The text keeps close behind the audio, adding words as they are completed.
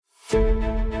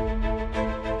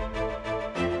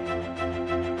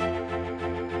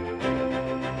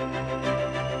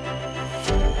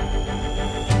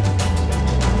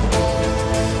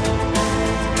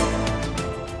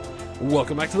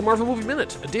Welcome back to the Marvel Movie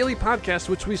Minute, a daily podcast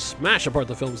which we smash apart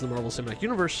the films in the Marvel Cinematic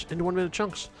Universe into 1-minute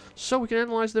chunks so we can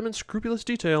analyze them in scrupulous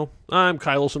detail. I'm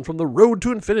Kyle Olson from the Road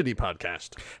to Infinity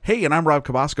podcast. Hey, and I'm Rob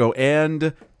Cabasco,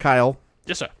 and Kyle.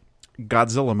 Yes, sir.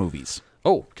 Godzilla movies.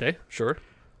 Oh, okay, sure.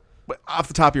 Off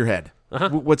the top of your head,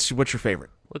 what's your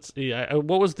favorite? Let's see.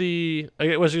 What was the?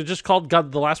 Was it just called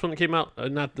God? The last one that came out,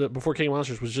 not the before King of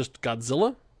Monsters, was just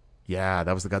Godzilla. Yeah,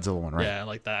 that was the Godzilla one, right? Yeah, I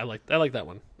like that. I like that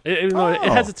one. Even though it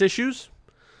has its issues.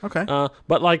 Okay.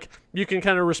 But like you can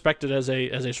kind of respect it as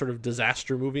a sort of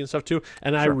disaster movie and stuff too.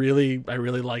 And sure. I really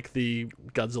like the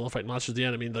Godzilla fighting monsters at the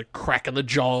end. I mean, the cracking the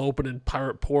jaw open and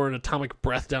pirate pouring atomic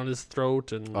breath down his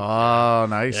throat. And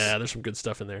nice. Yeah, there's some good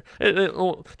stuff in there.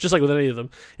 Just like with any of them,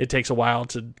 it takes a while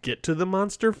to get to the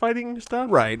monster fighting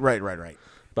stuff. Right.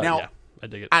 But now, yeah, I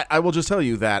dig it. I will just tell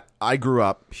you that I grew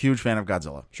up huge fan of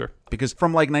Godzilla. Sure. Because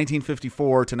from like 1954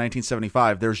 to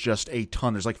 1975, there's just a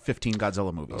ton. There's like 15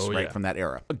 Godzilla movies, from that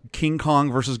era. King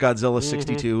Kong versus Godzilla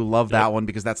 62. Love that one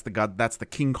because that's the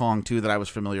King Kong 2 that I was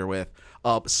familiar with.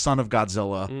 Son of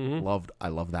Godzilla. I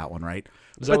love that one, right?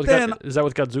 Is that with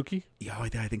Godzuki? Yeah, I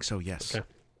think so, yes. Okay.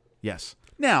 Yes.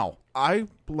 Now, I,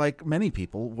 like many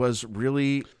people, was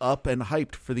really up and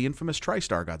hyped for the infamous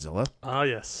TriStar Godzilla. Ah,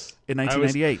 yes. In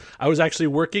 1998. I was actually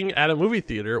working at a movie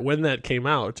theater when that came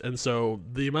out, and so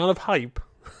the amount of hype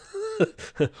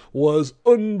was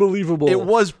unbelievable. It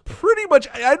was pretty much.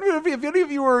 I don't know if any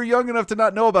of you were young enough to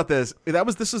not know about this.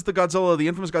 This is the Godzilla, the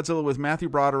infamous Godzilla with Matthew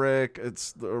Broderick.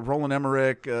 It's Roland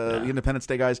Emmerich, the Independence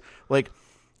Day guys. Like,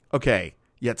 okay.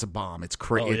 Yeah, it's a bomb. It's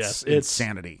crazy. It's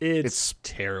insanity. It's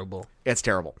terrible. It's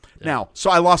terrible. Yeah. Now, so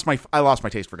I lost my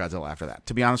taste for Godzilla after that.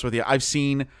 To be honest with you, I've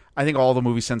seen I think all the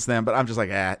movies since then, but I'm just like,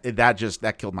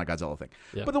 that killed my Godzilla thing.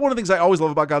 Yeah. But one of the things I always love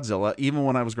about Godzilla, even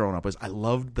when I was growing up, is I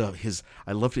loved his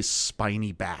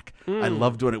spiny back. I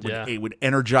loved when it would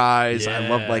energize. Yeah. I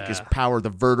loved like his power, the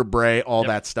vertebrae, all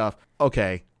that stuff.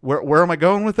 Okay, where am I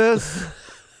going with this?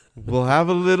 We'll have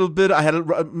a little bit. I had a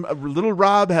little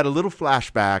Rob had a little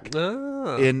flashback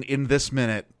in this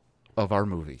minute of our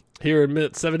movie. Here in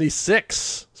minute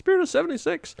 76, Spirit of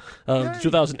 76,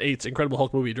 2008's Incredible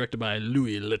Hulk movie directed by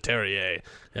Louis Leterrier.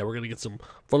 Yeah, we're going to get some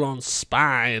full-on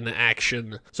spine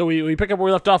action. So we pick up where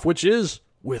we left off, which is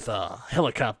with a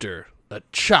helicopter, a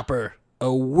chopper,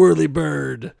 a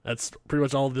whirly-bird. That's pretty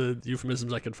much all the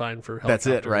euphemisms I could find for helicopter.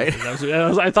 That's it, right?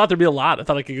 I thought there'd be a lot. I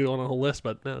thought I could go on a whole list,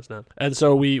 but no, it's not. And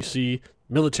so we see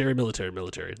military.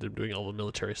 They're doing all the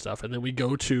military stuff. And then we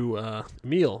go to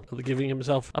Emil, giving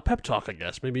himself a pep talk, I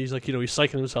guess. Maybe he's like, he's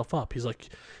psyching himself up. He's like,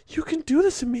 you can do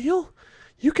this, Emil.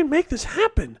 You can make this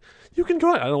happen. You can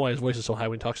go. I don't know why his voice is so high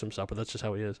when he talks to himself, but that's just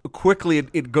how he is. Quickly,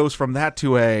 it goes from that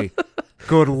to a...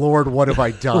 Good Lord, what have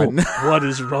I done? What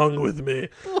is wrong with me?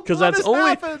 Because that's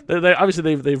only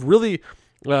obviously they've really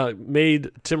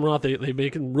made Tim Roth. They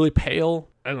make him really pale.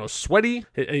 I don't know, sweaty.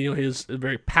 He's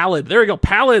very pallid. There we go,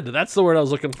 pallid. That's the word I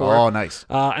was looking for. Oh, nice.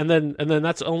 And then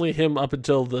that's only him up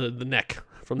until the neck.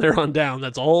 From there on down,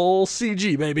 that's all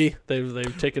CG, baby.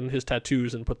 They've taken his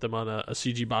tattoos and put them on a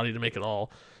CG body to make it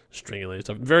all stringly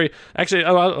stuff. Actually,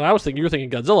 I was thinking you were thinking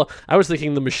Godzilla. I was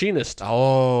thinking The Machinist.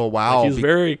 Oh wow, he's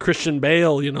very Christian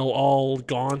Bale, all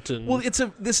gaunt and. Well,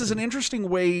 this is an interesting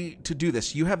way to do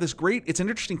this. You have this great. It's an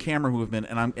interesting camera movement,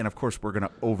 and of course we're going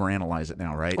to overanalyze it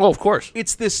now, right? Oh, of course.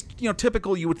 It's this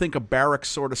typical. You would think a barracks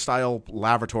sort of style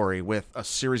lavatory with a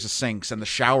series of sinks, and the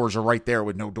showers are right there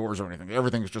with no doors or anything.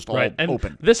 Everything's just all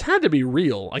open. This had to be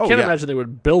real. I can't imagine they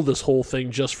would build this whole thing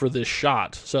just for this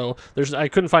shot. So I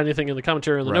couldn't find anything in the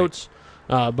commentary on the notes.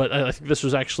 But I think this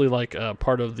was actually like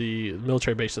part of the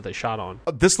military base that they shot on.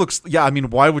 This looks,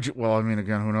 why would you,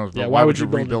 again, who knows? Yeah, why would you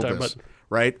rebuild this?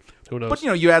 Right? Who knows? But,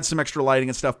 you add some extra lighting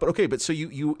and stuff. But so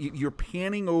you're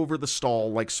panning over the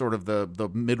stall, like sort of the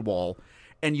mid-wall,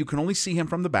 and you can only see him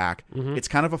from the back. Mm-hmm. It's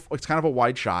kind of a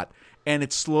wide shot. And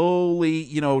it slowly,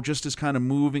 just is kind of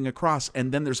moving across.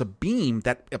 And then there's a beam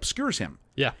that obscures him.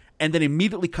 Yeah. And then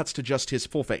immediately cuts to just his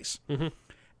full face. Mm-hmm.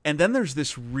 And then there's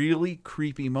this really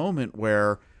creepy moment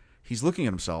where he's looking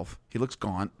at himself. He looks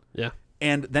gaunt. Yeah.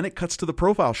 And then it cuts to the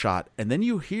profile shot. And then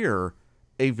you hear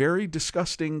a very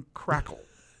disgusting crackle.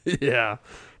 Yeah.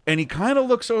 And he kind of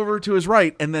looks over to his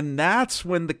right. And then that's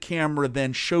when the camera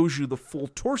then shows you the full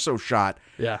torso shot.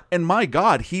 Yeah. And my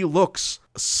God, he looks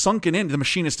sunken in. The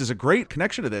Machinist is a great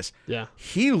connection to this. Yeah.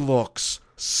 He looks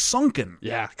sunken.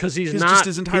 Yeah. Because he's just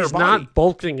his entire body. not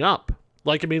bulking up.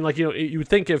 Like, I mean, like, you know, you would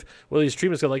think if, well, these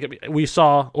treatments go, like, I mean, we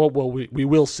saw, we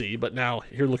will see, but now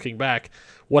here looking back,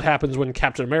 what happens when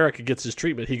Captain America gets his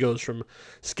treatment? He goes from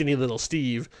skinny little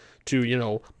Steve to, you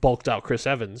know, bulked out Chris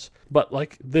Evans. But,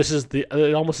 like,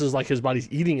 it almost is like his body's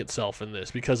eating itself in this,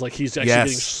 because, like, he's actually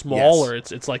getting smaller.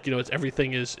 Yes. It's like, you know,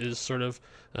 everything is sort of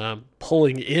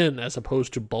pulling in as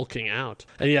opposed to bulking out.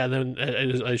 And yeah, then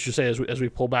I should say, as we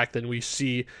pull back, then we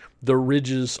see the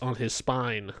ridges on his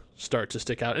spine start to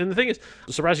stick out. And the thing is,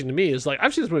 surprising to me is, like,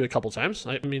 I've seen this movie a couple times.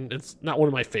 I mean, it's not one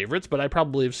of my favorites, but I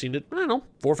probably have seen it, I don't know,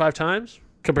 4 or 5 times.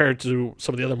 Compared to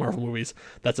some of the other Marvel movies,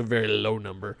 that's a very low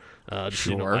number,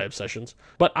 you know, my obsessions.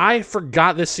 But I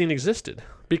forgot this scene existed,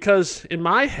 because in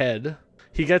my head,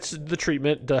 he gets the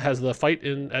treatment, has the fight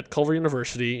at Culver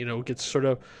University, you know, does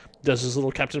his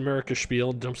little Captain America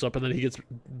spiel, jumps up, and then he gets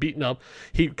beaten up.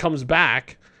 He comes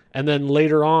back, and then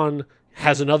later on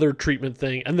has another treatment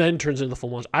thing, and then turns into the full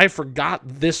monster. I forgot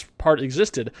this part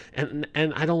existed, and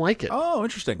I don't like it. Oh,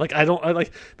 interesting.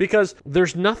 Like, because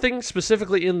there's nothing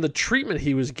specifically in the treatment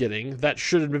he was getting that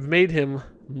should have made him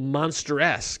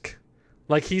monster-esque.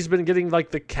 Like, he's been getting,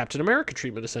 like, the Captain America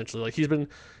treatment, essentially. Like, he's been,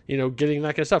 you know, getting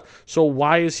that kind of stuff. So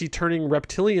why is he turning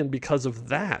reptilian because of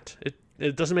that?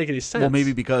 It doesn't make any sense. Well,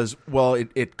 maybe because,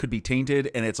 it could be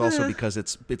tainted, and it's also because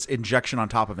it's injection on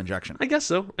top of injection. I guess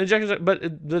so. Injection, but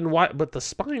then why? But the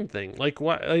spine thing, like,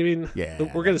 why? I mean,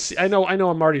 we're gonna see. I know.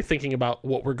 I'm already thinking about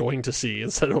what we're going to see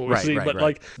instead of what we're seeing. But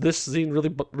like, this scene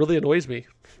really annoys me.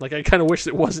 Like, I kind of wish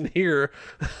it wasn't here,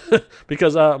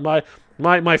 because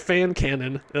my fan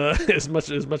canon is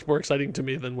much more exciting to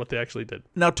me than what they actually did.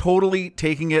 Now, totally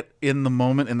taking it in the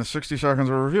moment, in the 60 seconds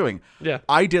we're reviewing,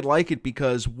 I did like it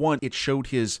because, one, it showed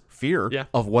his fear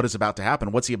of what is about to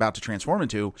happen, what's he about to transform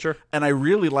into. Sure. And I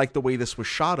really like the way this was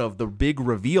shot, of the big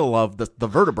reveal of the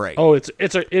vertebrae. Oh, it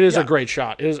is a great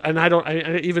shot. It is, and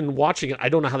even watching it, I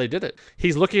don't know how they did it.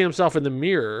 He's looking at himself in the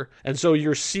mirror, and so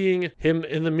you're seeing him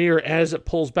in the mirror as it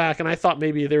pulls back. And I thought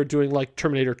maybe they were doing like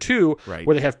Terminator 2,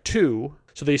 where they have two.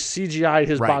 So they CGI'd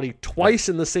his body twice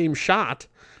in the same shot,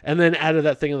 and then added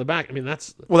that thing in the back. I mean,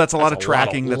 that's a lot of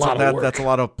tracking. That's a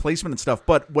lot of placement and stuff.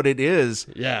 But what it is,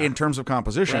 in terms of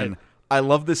composition, I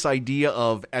love this idea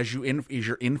of as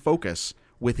you're in focus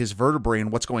with his vertebrae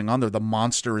and what's going on there, the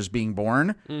monster is being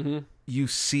born. Mm-hmm. You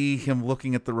see him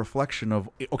looking at the reflection of,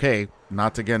 okay,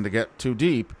 not again to get too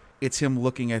deep, it's him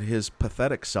looking at his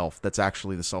pathetic self that's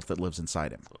actually the self that lives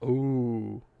inside him.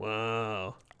 Ooh,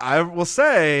 wow. I will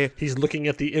say he's looking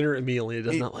at the inner Emil, and he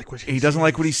does not like what he sees. Doesn't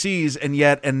like what he sees,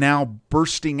 and now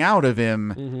bursting out of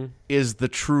him is the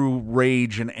true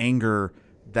rage and anger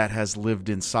that has lived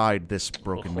inside this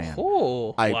broken man.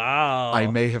 Oh, wow. I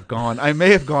may have gone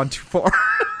too far.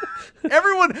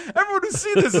 Everyone who's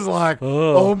seen this is like,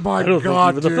 oh my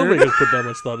God, dude. The filmmakers put that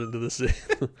much thought into this scene.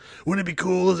 Wouldn't it be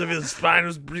cool as if his spine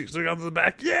was sticking out to the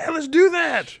back? Yeah, let's do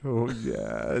that. Oh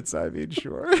yeah,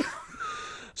 sure.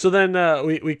 So then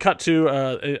we cut to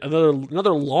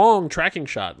another long tracking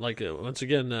shot. Like, once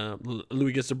again,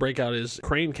 Louis gets to break out his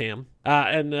crane cam.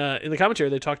 And in the commentary,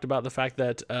 they talked about the fact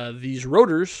that these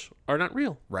rotors are not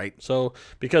real. Right. So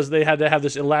because they had to have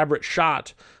this elaborate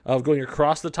shot of going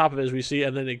across the top of it, as we see,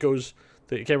 and then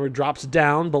the camera drops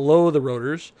down below the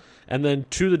rotors, and then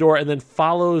to the door, and then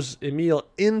follows Emil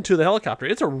into the helicopter.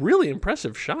 It's a really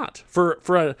impressive shot for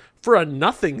a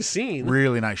nothing scene.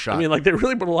 Really nice shot. I mean, like, they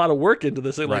really put a lot of work into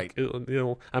this. Right.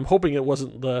 Like, I'm hoping it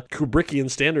wasn't the Kubrickian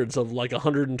standards of like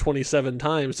 127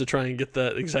 times to try and get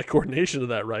the exact coordination of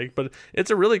that right. But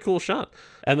it's a really cool shot.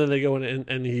 And then they go in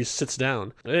and he sits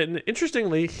down. And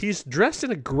interestingly, he's dressed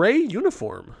in a gray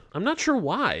uniform. I'm not sure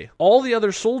why. All the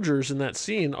other soldiers in that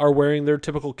scene are wearing their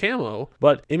typical camo,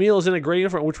 but Emil is in a gray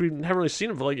uniform, which we haven't really seen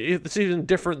him for. Like, it's even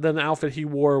different than the outfit he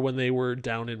wore when they were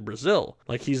down in Brazil.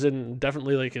 Like, he's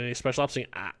definitely like in a special ops thing.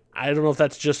 I don't know if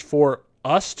that's just for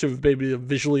us to maybe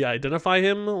visually identify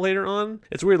him later on.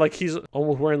 It's weird. Like, he's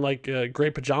almost wearing like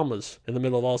gray pajamas in the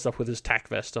middle of all this stuff with his tack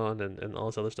vest on and all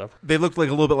this other stuff. They look like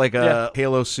a little bit like a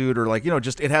Halo suit, or like,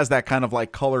 just it has that kind of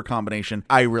like color combination.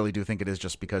 I really do think it is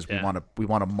just because we want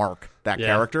to mark that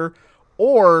character,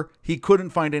 or he couldn't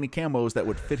find any camos that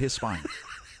would fit his spine.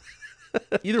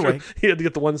 Either way, he had to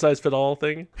get the one size fit all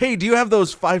thing. Hey, do you have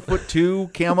those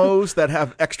 5'2" camos that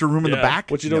have extra room in the back?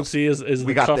 What you don't see is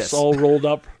the cuffs all rolled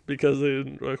up because they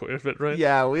didn't fit right.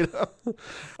 Yeah, we love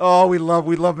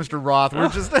Mr. Roth. We're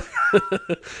just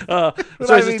So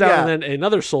he sits down, and then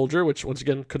another soldier, which once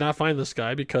again could not find this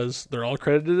guy because they're all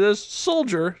credited as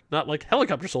soldier, not like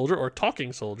helicopter soldier or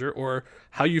talking soldier or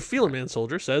how you feeling, man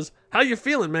soldier, says, how you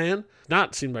feeling, man?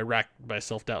 Not seen by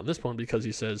self-doubt in this one because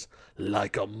he says,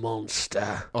 like a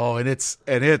monster. Oh, and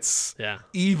it's Yeah.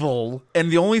 evil.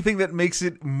 And the only thing that makes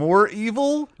it more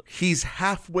evil, he's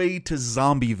halfway to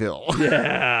Zombieville.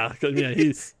 Yeah.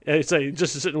 I say,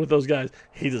 just sitting with those guys,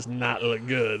 he does not look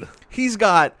good. He's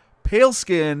got pale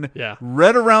skin, Yeah.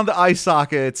 red around the eye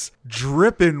sockets,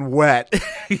 dripping wet.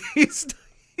 He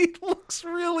looks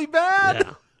really bad.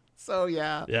 Yeah. So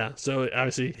yeah. Yeah, so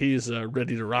obviously he's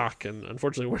ready to rock, and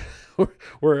unfortunately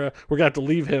we're gonna have to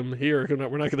leave him here.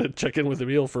 We're not gonna check in with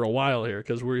Emil for a while here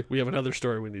because we have another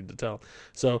story we need to tell.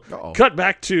 So cut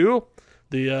back to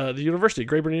the university,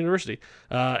 Greyburn University,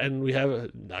 and we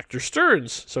have Dr.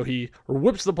 Stearns. So he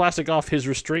whips the plastic off his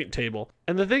restraint table,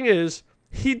 and the thing is,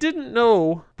 he didn't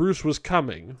know Bruce was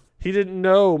coming. He didn't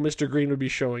know Mr. Green would be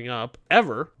showing up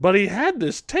ever, but he had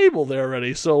this table there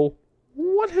already. So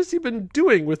what has he been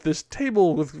doing with this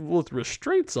table with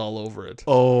restraints all over it?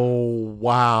 Oh,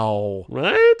 wow.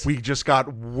 Right? We just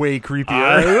got way creepier.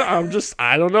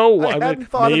 I don't know. I hadn't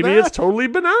thought of maybe that. it's totally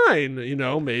benign.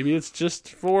 Maybe it's just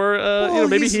for,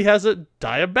 maybe he has a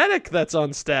diabetic that's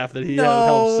on staff that he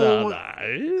helps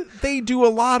out. They do a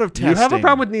lot of testing. You have a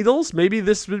problem with needles? Maybe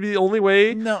this would be the only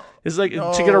way. No. It's like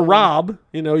to get a Rob,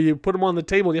 you put him on the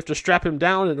table, you have to strap him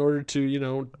down in order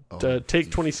to, to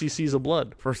take 20 cc's of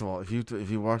blood. First of all, if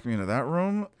you walked me into that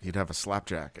room, you'd have a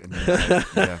slapjack, and you'd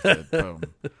have to boom,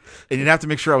 and you'd have to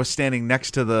make sure I was standing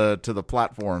next to the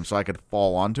platform so I could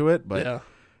fall onto it. But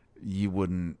you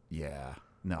wouldn't. Yeah,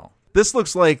 no. This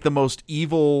looks like the most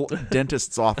evil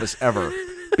dentist's office ever.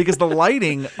 Because the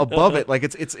lighting above it, like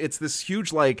it's this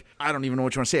huge, like, I don't even know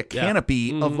what you want to say, a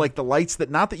canopy of like the lights that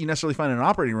not that you necessarily find in an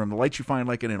operating room, the lights you find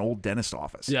like in an old dentist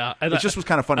office. Yeah, and it just was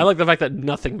kind of funny. I like the fact that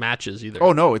nothing matches either.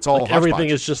 Oh no, it's all like everything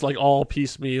is just like all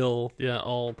piecemeal,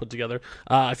 all put together.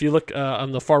 If you look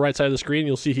on the far right side of the screen,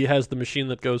 you'll see he has the machine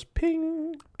that goes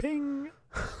ping, ping.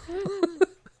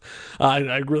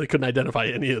 I really couldn't identify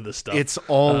any of this stuff. It's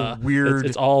all weird.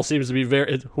 It's all seems to be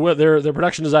very. Their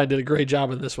production design did a great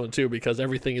job in this one too, because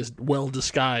everything is well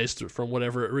disguised from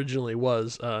whatever it originally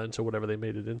was into whatever they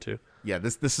made it into. Yeah,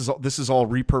 this is all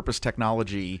repurposed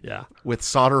technology. Yeah, with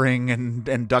soldering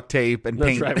and duct tape and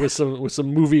paint. That's right, with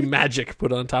some movie magic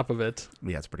put on top of it.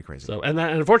 Yeah, it's pretty crazy. So and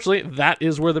unfortunately that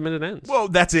is where the minute ends. Well,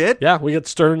 that's it. Yeah, we get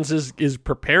Stearns is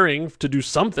preparing to do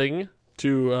something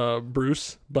to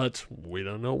Bruce, but we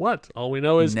don't know what. All we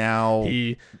know is now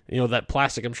he, that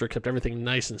plastic, I'm sure, kept everything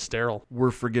nice and sterile.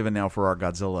 We're forgiven now for our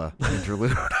Godzilla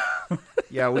interlude.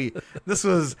 Yeah, this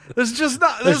is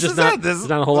not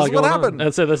a whole lot going on.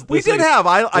 I'd say we did have.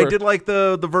 I did like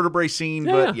the vertebrae scene,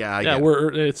 but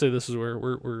I'd say this is where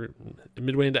we're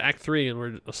midway into Act 3, and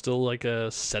we're still like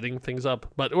setting things up.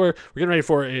 But we're getting ready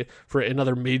for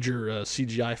another major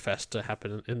CGI fest to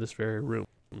happen in this very room.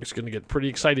 It's going to get pretty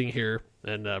exciting here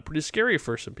and pretty scary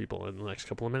for some people in the next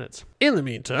couple of minutes. In the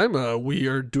meantime, we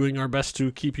are doing our best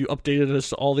to keep you updated as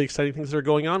to all the exciting things that are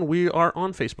going on. We are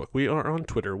on Facebook. We are on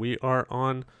Twitter. We are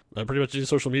on pretty much any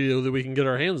social media that we can get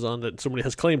our hands on that somebody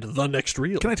has claimed the next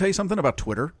reel. Can I tell you something about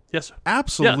Twitter? Yes.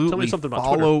 Absolutely. Yeah, tell me something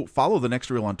about Twitter. Follow the next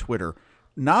reel on Twitter.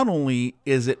 Not only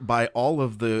is it by all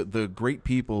of the great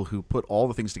people who put all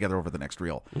the things together over the next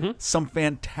reel, some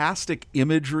fantastic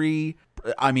imagery.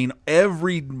 I mean,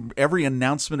 every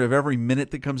announcement of every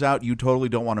minute that comes out, you totally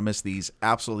don't want to miss these.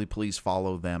 Absolutely, please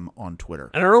follow them on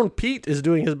Twitter. And our own Pete is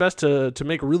doing his best to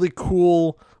make really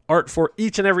cool art for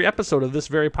each and every episode of this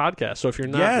very podcast. So if you're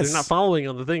not following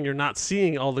on the thing, you're not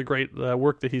seeing all the great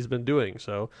work that he's been doing.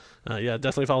 So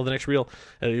definitely follow the next reel,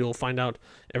 and you'll find out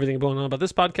everything going on about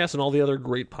this podcast and all the other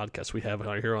great podcasts we have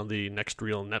here on the Next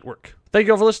Reel Network. Thank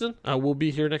you all for listening. We'll be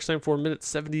here next time for minute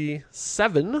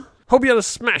 77. Hope you had a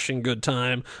smashing good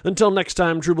time. Until next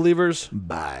time, true believers.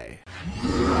 Bye.